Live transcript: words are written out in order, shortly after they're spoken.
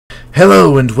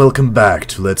Hello and welcome back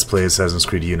to Let's Play Assassin's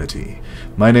Creed Unity.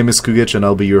 My name is Skoogage and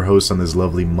I'll be your host on this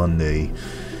lovely Monday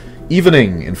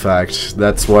evening, in fact.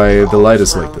 That's why the light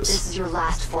is like this. This is your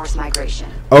last forced migration.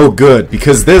 Oh good,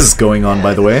 because this is going on,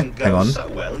 by the way. Hang on.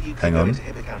 Hang on.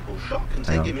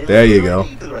 Hang on. There you go.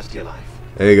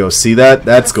 There you go. See that?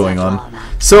 That's going on.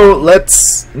 So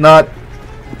let's not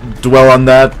dwell on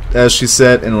that, as she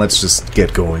said, and let's just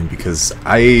get going, because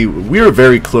we're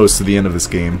very close to the end of this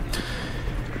game.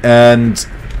 And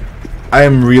I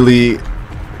am really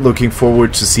looking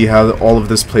forward to see how all of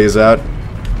this plays out.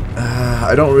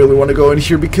 I don't really want to go in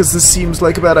here because this seems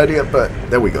like a bad idea, but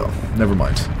there we go. Never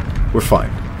mind. We're fine.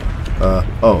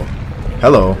 Oh.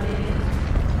 Hello.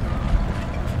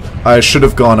 I should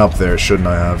have gone up there, shouldn't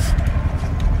I have?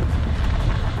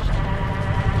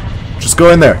 Just go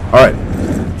in there. Alright.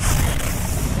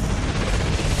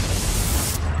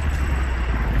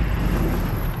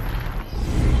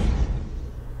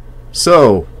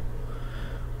 So,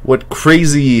 what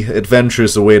crazy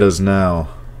adventures await us now?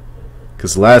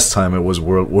 Because last time it was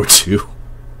World War II.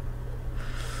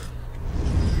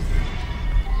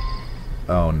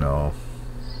 Oh no.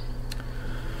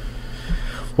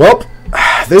 Well,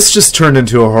 this just turned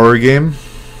into a horror game.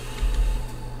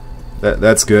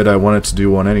 That's good. I wanted to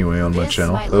do one anyway on my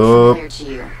channel. Oh.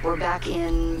 We're back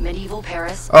in medieval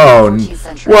Paris. Oh, 14th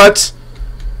century. what?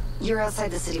 You're outside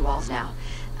the city walls now.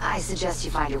 I suggest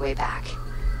you find your way back.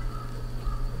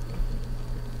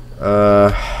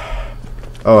 Oh,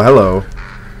 hello.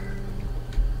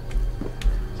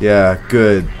 Yeah,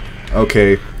 good.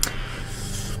 Okay.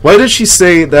 Why did she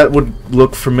say that would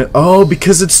look familiar? Oh,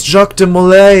 because it's Jacques de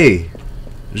Molay.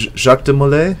 Jacques de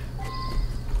Molay?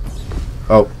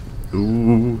 Oh.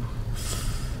 Ooh.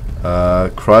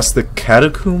 Cross the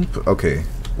catacomb? Okay.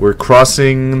 We're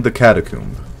crossing the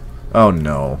catacomb. Oh,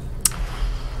 no.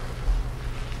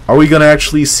 Are we gonna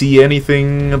actually see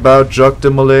anything about Jacques de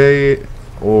Molay,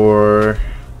 or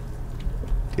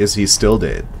is he still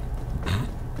dead?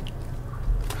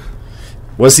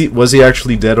 Was he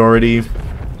actually dead already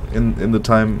in the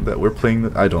time that we're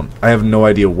playing? I have no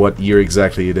idea what year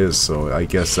exactly it is, so I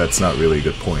guess that's not really a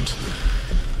good point.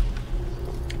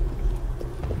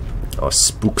 Oh,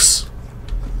 spooks.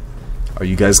 Are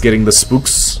you guys getting the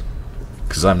spooks?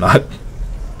 'Cause I'm not.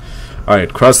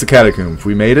 Alright, cross the catacomb.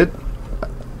 We made it?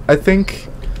 I think.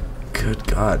 Good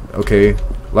God. Okay. A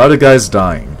lot of guys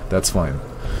dying. That's fine.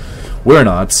 We're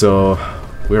not, so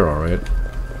we're alright.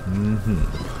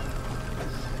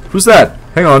 Who's that?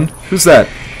 Hang on. Who's that?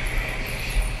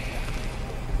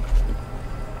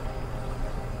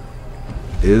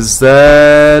 Is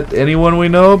that anyone we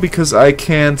know? Because I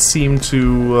can't seem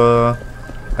to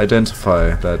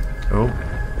identify that. Oh.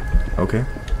 Okay.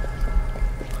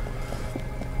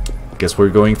 Guess we're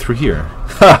going through here.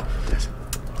 Ha!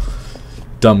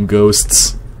 Dumb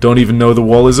ghosts. Don't even know the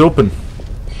wall is open.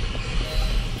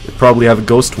 They probably have a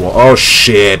ghost wall. Oh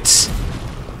shit!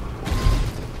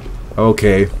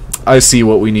 Okay, I see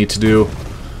what we need to do.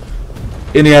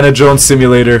 Indiana Jones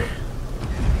Simulator.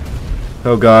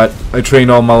 Oh god, I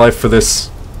trained all my life for this.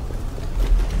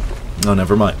 Oh,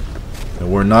 never mind. There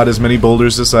were not as many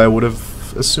boulders as I would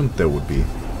have assumed there would be.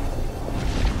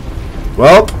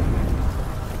 Well.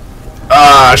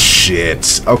 Ah,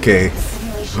 shit. Okay.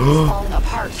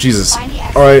 Jesus.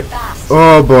 Alright.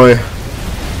 Oh boy.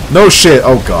 No shit.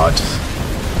 Oh god.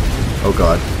 Oh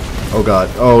god. Oh god.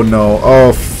 Oh no.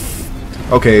 Oh.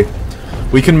 Okay.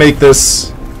 We can make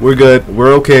this. We're good.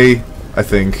 We're okay, I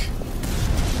think.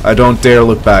 I don't dare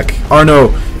look back.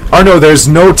 Arno! Arno, there's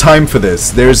no time for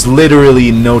this. There's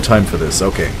literally no time for this.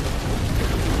 Okay.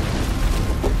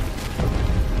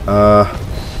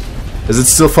 Is it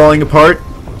still falling apart?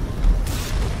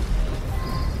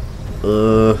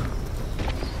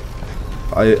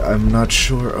 I'm not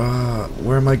sure.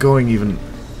 Where am I going even?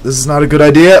 This is not a good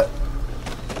idea.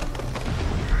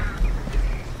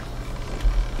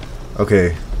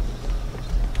 Okay.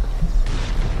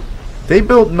 They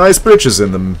built nice bridges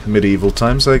in the medieval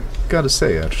times, I gotta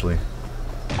say, actually.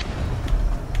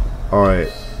 Alright.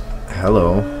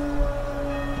 Hello.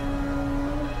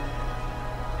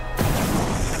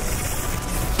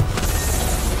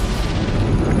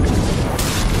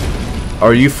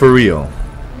 Are you for real?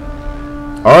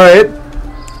 Alright.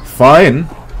 Fine.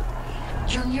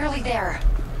 You're nearly there.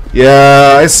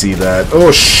 Yeah, I see that.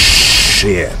 Oh,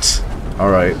 shit.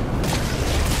 Alright.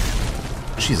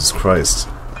 Jesus Christ.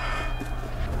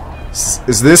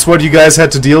 Is this what you guys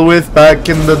had to deal with back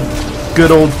in the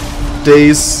good old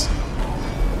days?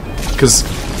 Because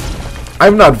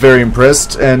I'm not very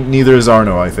impressed, and neither is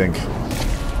Arno, I think.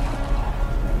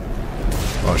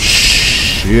 Oh,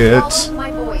 shit. Follow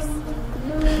my voice.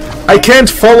 I can't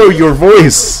follow your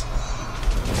voice.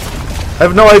 I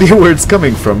have no idea where it's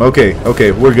coming from. Okay,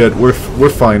 okay, we're good. We're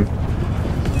fine.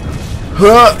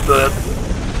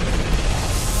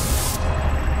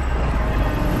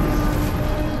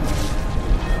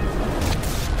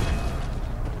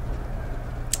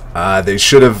 They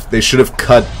should have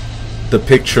cut the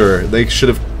picture. They should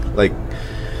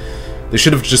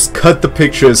have just cut the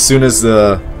picture as soon as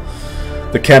the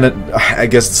cannon. I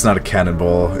guess it's not a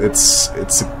cannonball. It's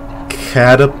a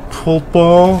catapult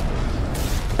ball.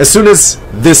 As soon as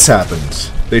this happened,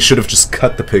 they should have just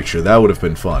cut the picture. That would have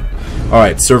been fun.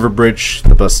 Alright, server bridge,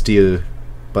 the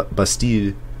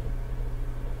Bastille,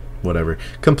 whatever,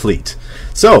 complete.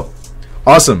 So,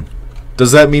 awesome.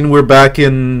 Does that mean we're back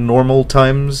in normal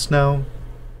times now?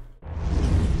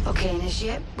 Okay,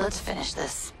 Initiate, let's finish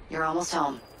this. You're almost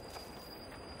home.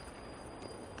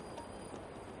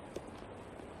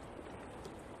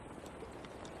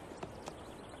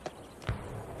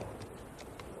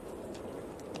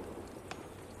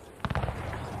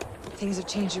 Things have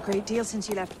changed a great deal since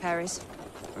you left Paris.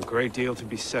 A great deal to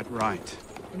be set right.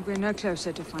 And we're no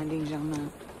closer to finding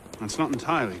Germain. That's not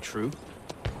entirely true.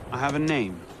 I have a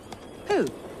name. Who?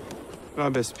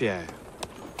 Robespierre.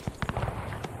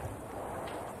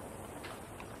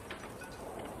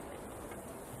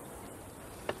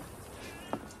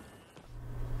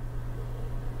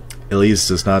 Elise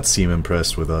does not seem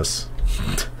impressed with us.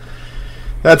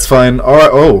 That's fine.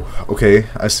 Alright, oh, okay,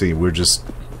 I see. We're just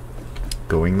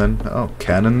going then. Oh,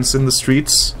 cannons in the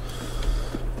streets.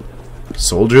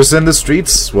 Soldiers in the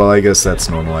streets. Well, I guess that's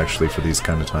normal actually for these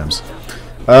kind of times.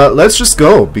 Let's just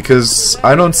go, because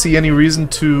I don't see any reason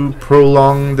to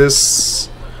prolong this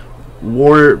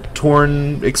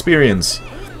war-torn experience.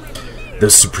 The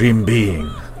Supreme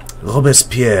Being.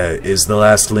 Robespierre is the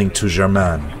last link to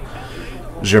Germain.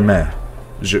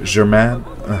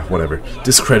 Whatever.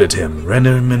 Discredit him,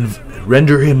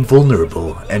 render him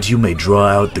vulnerable, and you may draw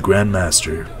out the Grand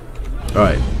Master.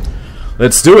 Alright.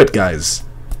 Let's do it, guys.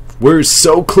 We're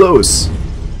so close.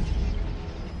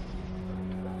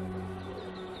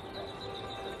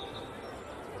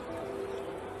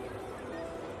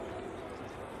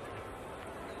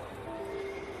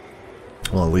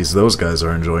 Well, at least those guys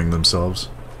are enjoying themselves.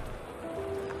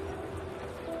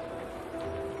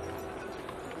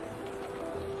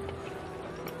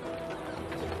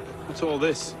 What's all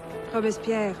this?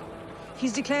 Robespierre.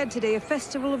 He's declared today a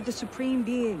festival of the Supreme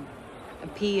Being. A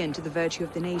paean to the virtue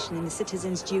of the nation and the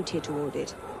citizens' duty toward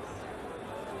it.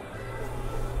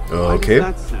 Okay.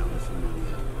 Why does that sound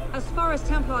familiar? As far as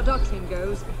Templar doctrine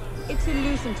goes, it's a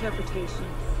loose interpretation.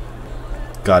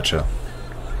 Gotcha.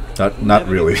 Not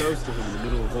really.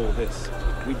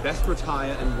 We'd best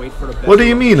retire and wait for a better. What do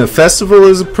you mean? A festival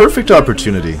is a perfect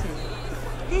opportunity.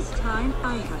 This time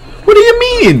I have. What do you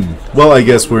mean? Well, I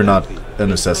guess we're not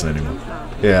an assassin anymore.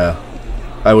 Yeah.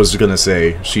 I was gonna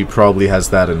say, she probably has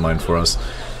that in mind for us.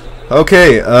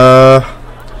 Okay,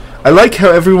 I like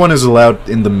how everyone is allowed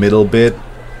in the middle bit,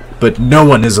 but no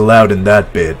one is allowed in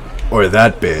that bit, or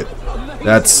that bit.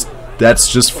 That's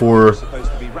just for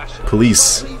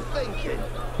police.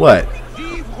 What?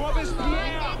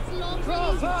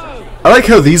 I like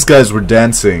how these guys were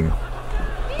dancing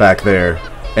back there,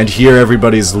 and here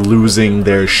everybody's losing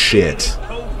their shit.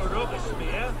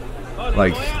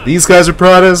 Like, these guys are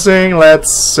protesting, let's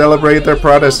celebrate their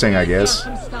protesting, I guess.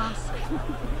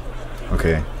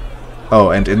 Okay. Oh,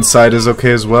 and inside is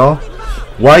okay as well?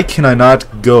 Why can I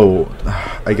not go...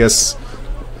 I guess...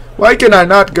 Why can I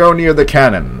not go near the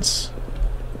cannons?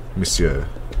 Monsieur,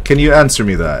 can you answer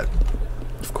me that?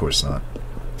 Of course not.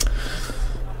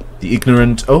 The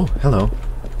ignorant... Oh, hello.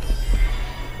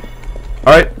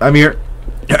 Alright, I'm here.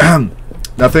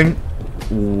 Nothing.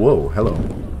 Whoa, hello.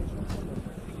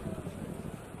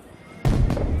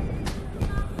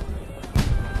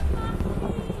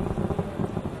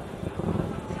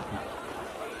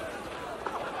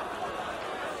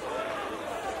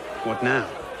 What now?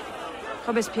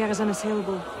 Robespierre is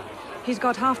unassailable. He's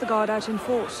got half the guard out in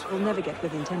force. We'll never get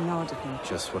within 10 yards of him.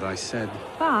 Just what I said.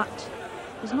 But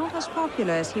he's not as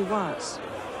popular as he was.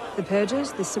 The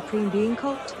Purgers, the Supreme Being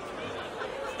cult.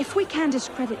 If we can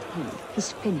discredit him,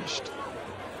 he's finished.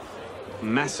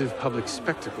 Massive public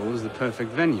spectacle is the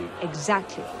perfect venue.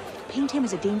 Exactly. Paint him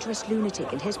as a dangerous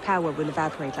lunatic and his power will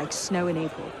evaporate like snow in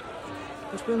April.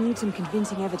 But we'll need some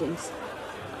convincing evidence.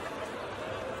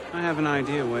 I have an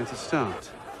idea where to start.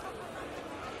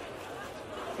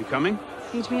 You coming?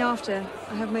 Meet me after.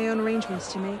 I have my own arrangements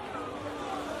to make.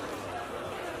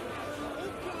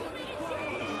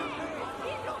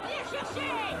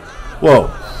 Whoa.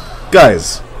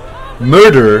 Guys,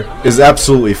 murder is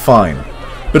absolutely fine.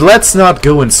 But let's not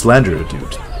go and slander a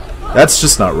dude. That's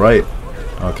just not right.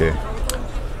 Okay.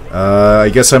 I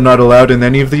guess I'm not allowed in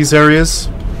any of these areas.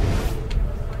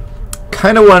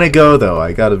 Kinda wanna go though,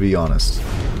 I gotta be honest.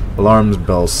 Alarms,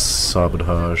 bells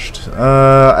sabotaged.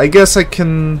 I guess I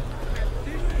can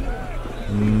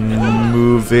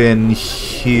move in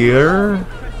here.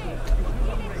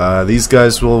 These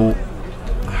guys will,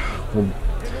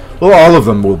 well, all of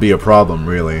them will be a problem,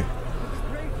 really.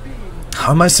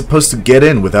 How am I supposed to get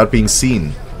in without being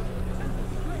seen?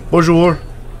 Bonjour.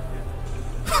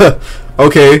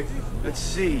 Okay. Let's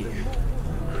see.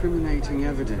 Incriminating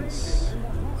evidence.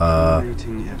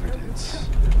 Incriminating evidence.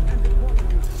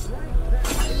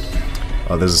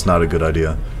 Oh, this is not a good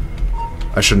idea.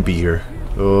 I shouldn't be here.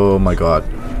 Oh my god.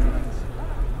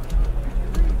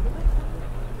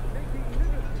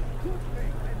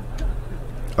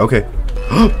 Okay.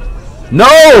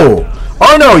 No!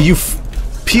 Oh no, you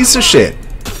piece of shit.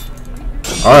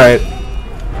 Alright.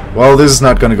 Well, this is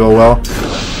not gonna go well.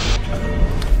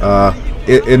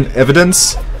 In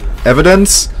evidence?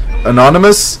 Evidence?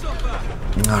 Anonymous?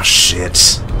 Oh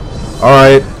shit.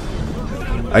 Alright.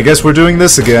 I guess we're doing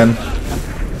this again.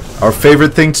 Our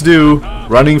favorite thing to do.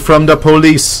 Running from the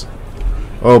police.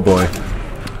 Oh boy.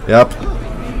 Yep.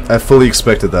 I fully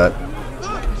expected that.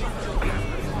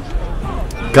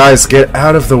 Guys, get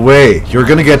out of the way. You're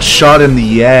gonna get shot in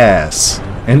the ass.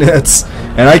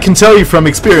 And I can tell you from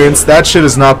experience, that shit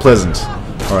is not pleasant.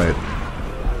 Alright.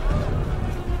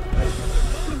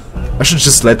 I should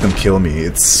just let them kill me.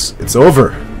 It's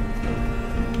over.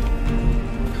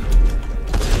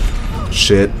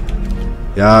 Shit.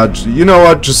 Yeah, you know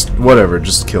what? Just whatever.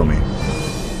 Just kill me.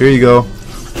 Here you go.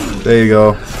 There you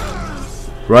go.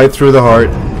 Right through the heart.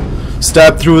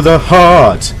 Stab through the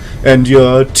heart. And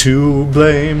you're to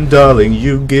blame, darling.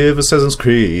 You give Assassin's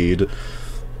Creed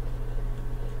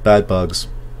bad bugs.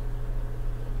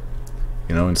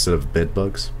 You know, instead of bed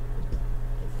bugs.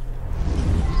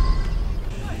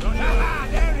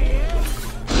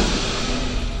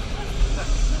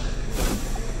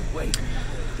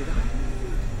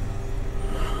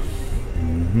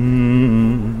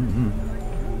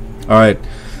 Alright.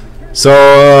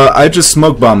 So, I just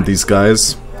smoke bombed these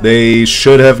guys. They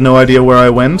should have no idea where I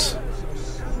went,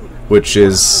 which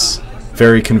is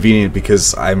very convenient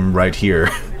because I'm right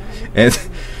here. And,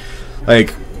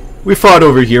 like, we fought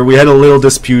over here. We had a little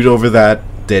dispute over that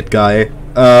dead guy.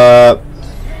 But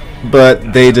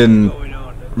they didn't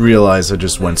realize I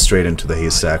just went straight into the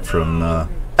haystack from,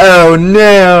 Oh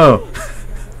no!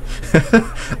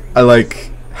 I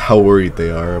like how worried they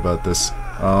are about this.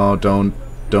 Oh, don't.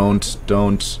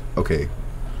 Okay.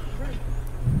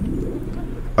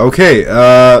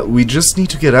 Okay, we just need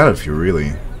to get out of here, really.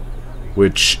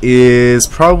 Which is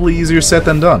probably easier said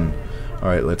than done.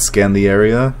 Alright, let's scan the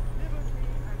area.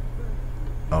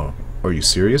 Oh, are you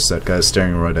serious? That guy's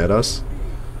staring right at us?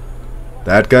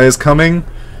 That guy is coming?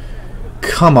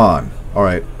 Come on.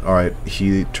 Alright, alright,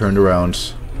 he turned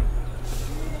around.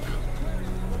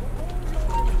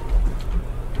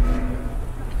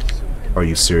 Are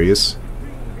you serious?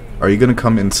 Are you gonna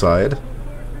come inside?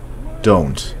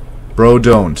 Don't. Bro,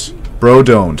 don't. Bro,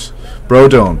 don't. Bro,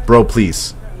 don't. Bro,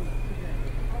 please.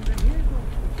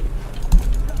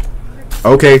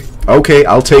 Okay. Okay,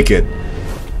 I'll take it.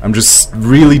 I'm just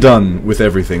really done with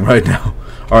everything right now.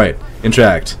 Alright,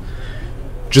 interact.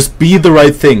 Just be the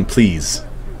right thing, please.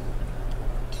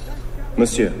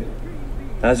 Monsieur,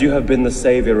 as you have been the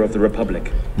savior of the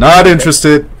Republic... Not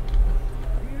interested.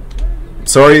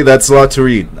 Sorry, that's a lot to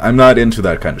read. I'm not into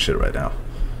that kind of shit right now.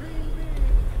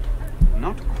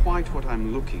 Not quite what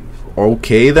I'm looking for.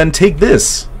 Okay, then take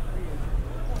this.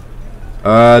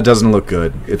 Doesn't look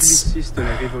good. It's...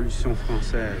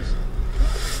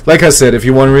 Like I said, if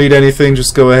you want to read anything,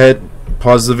 just go ahead.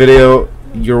 Pause the video.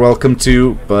 You're welcome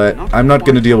to, but I'm not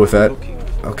going to deal with that.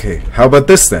 Okay, how about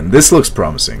this then? This looks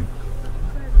promising.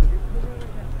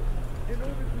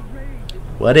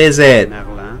 What is it?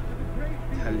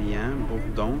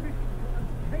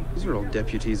 These are all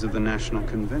deputies of the National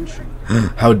Convention.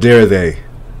 How dare they?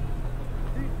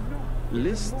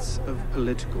 Lists of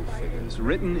political figures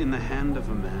written in the hand of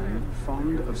a man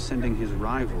fond of sending his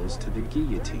rivals to the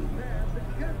guillotine.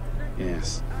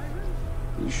 Yes,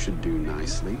 you should do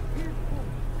nicely.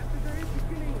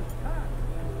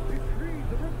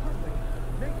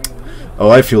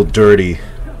 Oh, I feel dirty.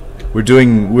 We're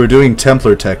doing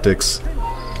Templar tactics.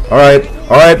 Alright,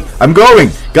 alright, I'm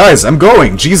going! Guys, I'm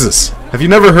going! Jesus! Have you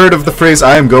never heard of the phrase,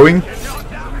 I am going?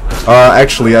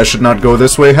 Actually, I should not go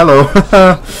this way. Hello.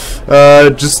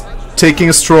 Just taking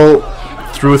a stroll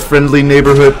through a friendly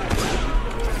neighborhood.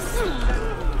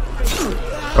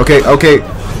 Okay, okay.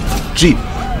 Jeep.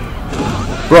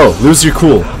 Bro, lose your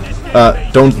cool.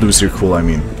 Don't lose your cool, I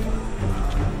mean.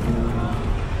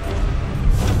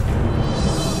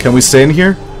 Can we stay in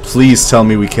here? Please tell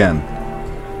me we can.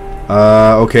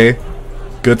 Okay.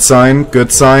 Good sign,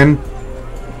 good sign.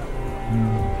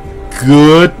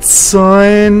 Good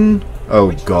sign.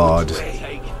 Oh god.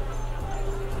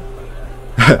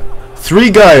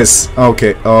 3 guys!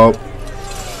 Okay, oh.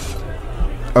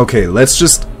 Okay, let's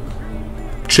just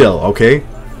chill, okay?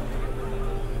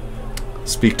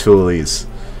 Speak to Elise.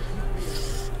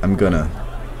 I'm gonna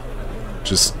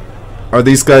just... Are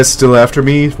these guys still after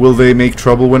me? Will they make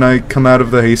trouble when I come out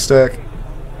of the haystack?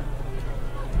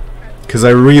 Because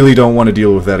I really don't want to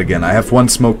deal with that again. I have 1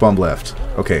 smoke bomb left.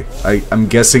 Okay, I'm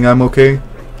guessing I'm okay?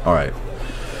 Alright.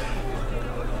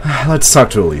 Let's talk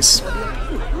to Elise.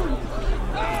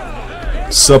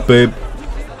 Sup, babe?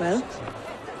 Well?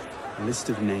 A list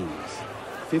of names.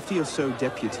 50 or so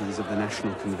deputies of the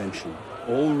National Convention.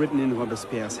 All written in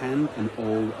Robespierre's hand and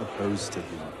all opposed to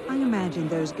him. I imagine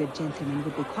those good gentlemen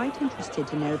would be quite interested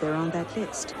to know they're on that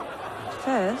list.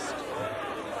 First...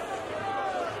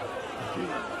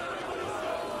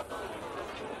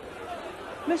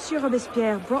 Monsieur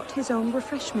Robespierre brought his own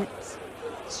refreshments.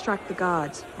 Strike the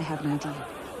guards. I have an idea.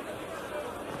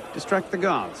 Distract the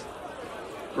guards.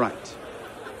 Right.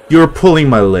 You're pulling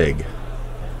my leg.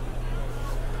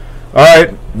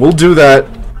 Alright, we'll do that.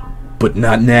 But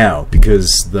not now,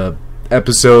 because the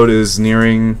episode is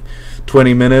nearing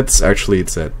 20 minutes. Actually,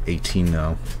 it's at 18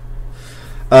 now.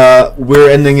 We're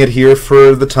ending it here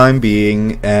for the time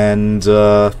being, and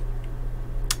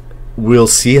we'll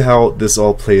see how this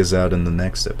all plays out in the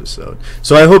next episode.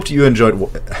 So I hope you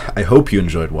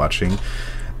enjoyed watching.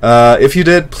 If you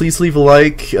did, please leave a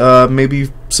like,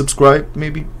 maybe subscribe,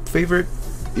 maybe favorite.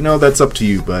 You know, that's up to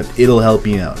you, but it'll help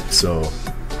me out. So,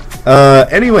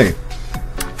 anyway,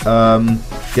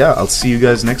 yeah, I'll see you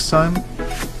guys next time.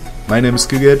 My name is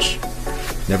Skoogage.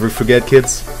 Never forget,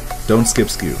 kids, don't skip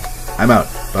Skoo. I'm out.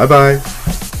 Bye-bye.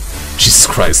 Jesus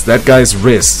Christ, that guy's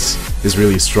wrist is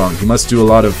really strong. He must do a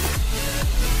lot of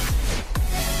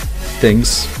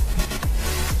things.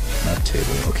 Not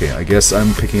table. Okay, I guess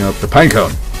I'm picking up the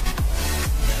pinecone.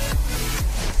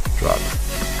 Drop.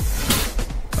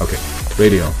 Okay,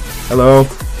 radio. Hello?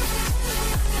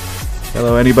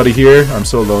 Hello, anybody here? I'm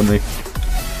so lonely.